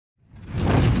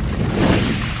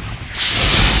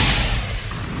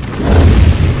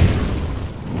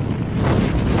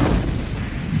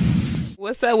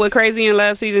What's up with Crazy in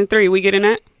Love season 3? We getting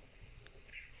that?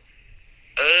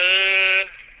 I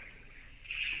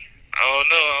don't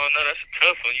know. That's a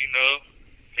tough one, you know.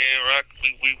 Me and Rock,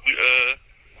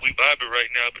 we vibing right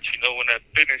now, but you know when that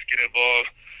business get involved,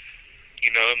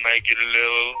 you know it might get a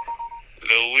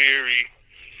little weary.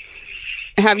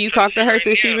 Have you talked to her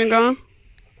since she's been gone?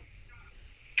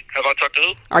 Have I talked to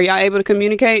who? Are y'all able to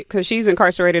communicate? Because she's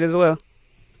incarcerated as well.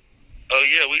 Oh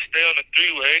yeah, we stay on the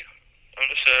three-way. On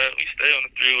the side, we stay on the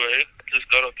three-way. I just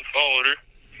got off the phone with her.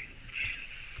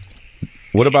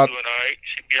 What about? She's doing all right.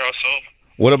 She be out soon.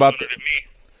 What about the?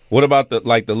 What about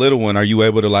the little one? Are you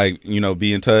able to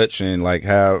be in touch and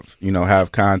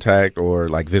have contact or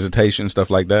visitation,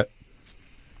 stuff like that?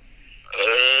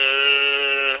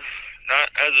 Not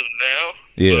as of now.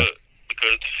 Yeah.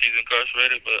 Because she's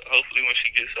incarcerated, but hopefully when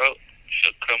she gets out,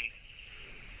 she'll come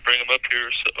bring him up here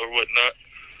or whatnot.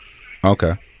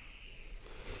 Okay.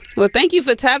 Well, thank you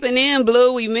for tapping in,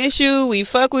 Blue. We miss you. We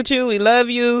fuck with you. We love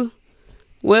you.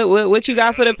 What you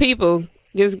got for the people?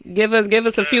 Just give us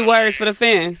a few words for the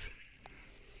fans.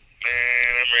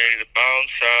 Man, I'm ready to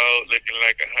bounce out, looking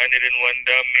like 101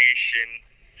 Dalmatian.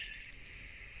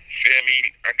 Feel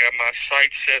me? I got my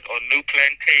sights set on new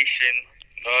plantation,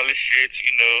 all this shit,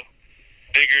 you know,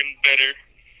 bigger and better,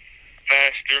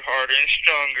 faster, harder and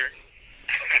stronger.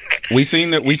 We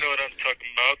seen that. You know what I'm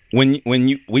talking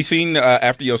about. We seen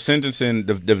after your sentencing,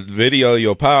 the video of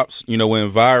your pops,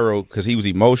 went viral because he was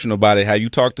emotional about it. Have you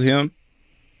talked to him?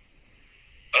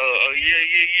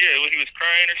 Yeah. When he was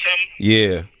crying or something?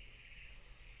 Yeah.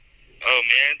 Oh,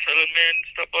 man, tell him, man,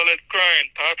 stop all that crying.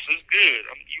 Pops is good.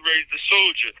 You raised a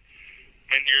soldier.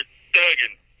 Man, you're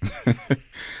thugging.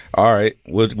 All right.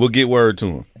 We'll get word to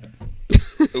him. Yeah,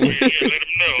 let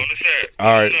him know on the side.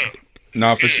 All right.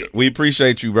 No, for sure. We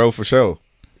appreciate you, bro, for sure.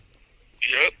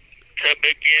 Yep. Tap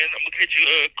back in. I'm going to hit you,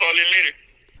 call in later.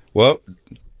 Well,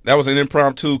 that was an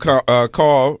impromptu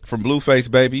call from Blueface,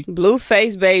 baby.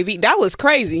 Blueface, baby. That was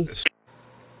crazy.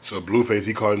 So Blueface,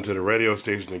 he called into the radio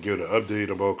station to give an update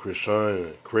about Chrisean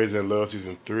and Crazy in Love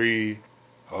season 3,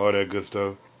 all that good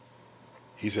stuff.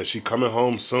 He said she coming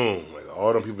home soon.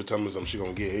 All them people telling me something, she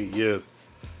gonna get 8 years.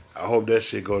 I hope that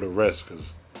shit go to rest,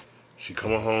 because she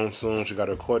coming home soon. She got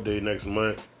her court date next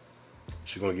month.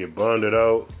 She gonna get bonded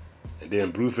out. And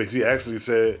then Blueface, he actually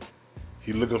said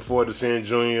he looking forward to seeing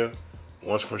Junior.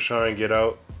 Once Chrisean get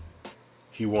out,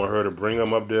 he want her to bring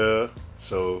him up there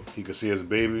so he could see his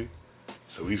baby.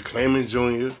 So he's claiming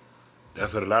Junior.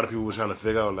 That's what a lot of people were trying to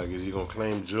figure out. Is he going to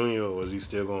claim Junior or is he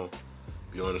still going to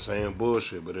be on the same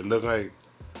bullshit? But it looked like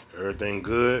everything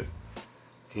good.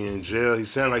 He in jail. He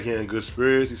sound like he in good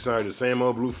spirits. He sound like the same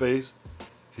old Blueface.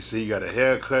 He said he got a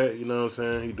haircut, you know what I'm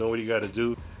saying? He doing what he got to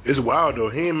do. It's wild, though.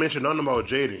 He ain't mention nothing about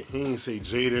Jaden. He ain't say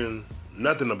Jaden,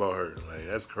 nothing about her.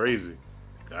 That's crazy.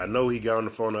 I know he got on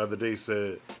the phone the other day,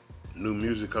 said new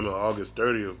music coming August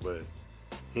 30th, but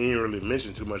he ain't really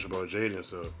mentioned too much about Jaden,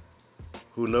 so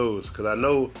who knows? Because I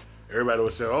know everybody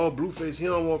was saying, oh, Blueface, he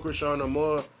don't want Chrisean no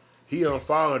more. He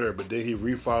unfollowed her, but then he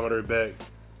refollowed her back.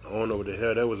 I don't know what the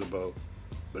hell that was about.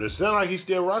 But it sounded like he's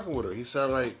still rocking with her. He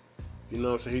sounded like, you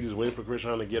know what I'm saying, he just waiting for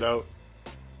Chrisean to get out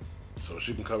so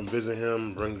she can come visit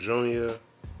him, bring Junior.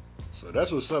 So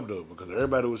that's what's up, though, because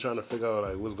everybody was trying to figure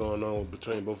out, what's going on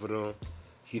between both of them.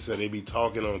 He said they be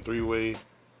talking on three-way,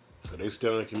 so they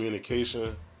still in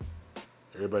communication.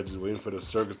 Everybody just waiting for the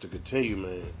circus to continue,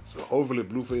 man. So hopefully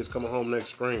Blueface coming home next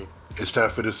spring. It's time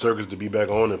for this circus to be back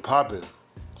on and popping.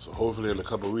 So hopefully in a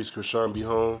couple of weeks, Chrisean be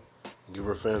home. Give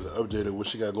her fans an update of what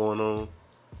she got going on.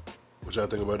 What y'all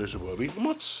think about this? Well,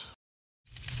 much.